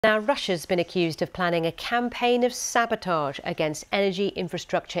Now, Russia's been accused of planning a campaign of sabotage against energy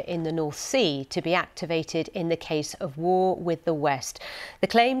infrastructure in the North Sea to be activated in the case of war with the West. The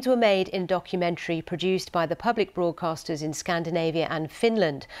claims were made in a documentary produced by the public broadcasters in Scandinavia and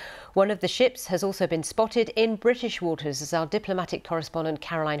Finland. One of the ships has also been spotted in British waters, as our diplomatic correspondent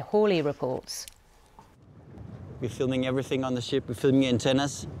Caroline Hawley reports. We're filming everything on the ship. We're filming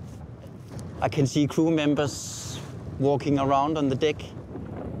antennas. I can see crew members walking around on the deck.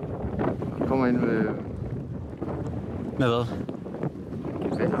 Med hvad?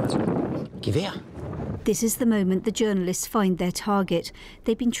 Gevær. This is the moment the journalists find their target.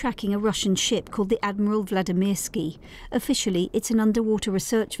 They've been tracking a Russian ship called the Admiral Vladimirsky. Officially, it's an underwater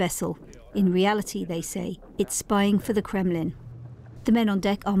research vessel. In reality, they say, it's spying for the Kremlin. The men on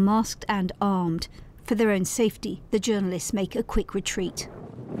deck are masked and armed. For their own safety, the journalists make a quick retreat.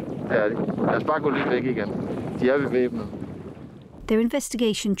 Their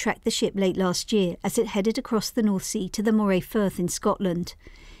investigation tracked the ship late last year as it headed across the North Sea to the Moray Firth in Scotland.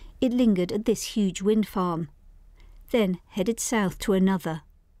 It lingered at this huge wind farm, then headed south to another.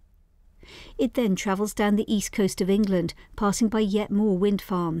 It then travels down the east coast of England, passing by yet more wind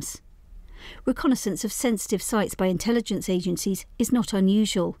farms. Reconnaissance of sensitive sites by intelligence agencies is not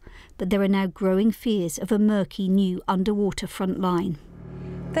unusual, but there are now growing fears of a murky new underwater front line.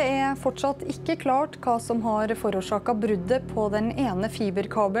 Det fortsatt ikke klart hva som har forårsaket bruddet på den ene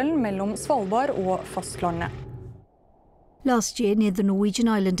fiberkabelen mellom Svalbard og fastlandet. Last year, near the Norwegian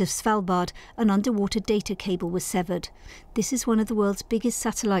island of Svalbard, an underwater data cable was severed. This is one of the world's biggest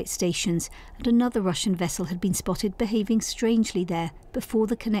satellite stations, and another Russian vessel had been spotted behaving strangely there before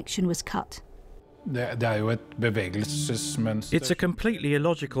the connection was cut. It's a completely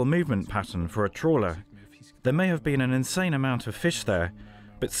illogical movement pattern for a trawler. There may have been an insane amount of fish there,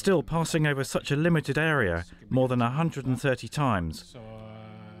 but still passing over such a limited area more than 130 times.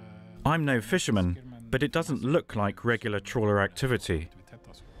 I'm no fisherman, but it doesn't look like regular trawler activity.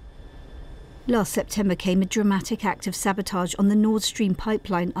 Last September came a dramatic act of sabotage on the Nord Stream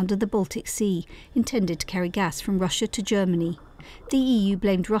pipeline under the Baltic Sea, intended to carry gas from Russia to Germany. The EU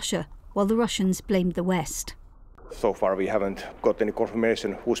blamed Russia, while the Russians blamed the West. So far we haven't got any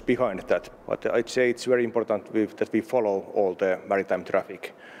confirmation who's behind that, but I'd say it's very important that we follow all the maritime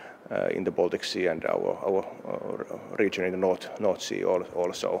traffic in the Baltic Sea and our region in the North Sea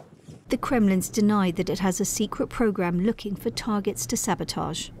also. The Kremlin's denied that it has a secret program looking for targets to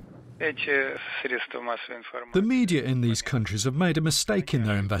sabotage. The media in these countries have made a mistake in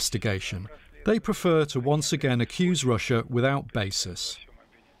their investigation. They prefer to once again accuse Russia without basis.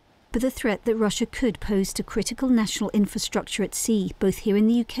 But the threat that Russia could pose to critical national infrastructure at sea, both here in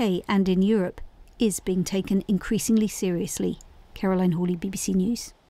the UK and in Europe, is being taken increasingly seriously. Caroline Hawley, BBC News.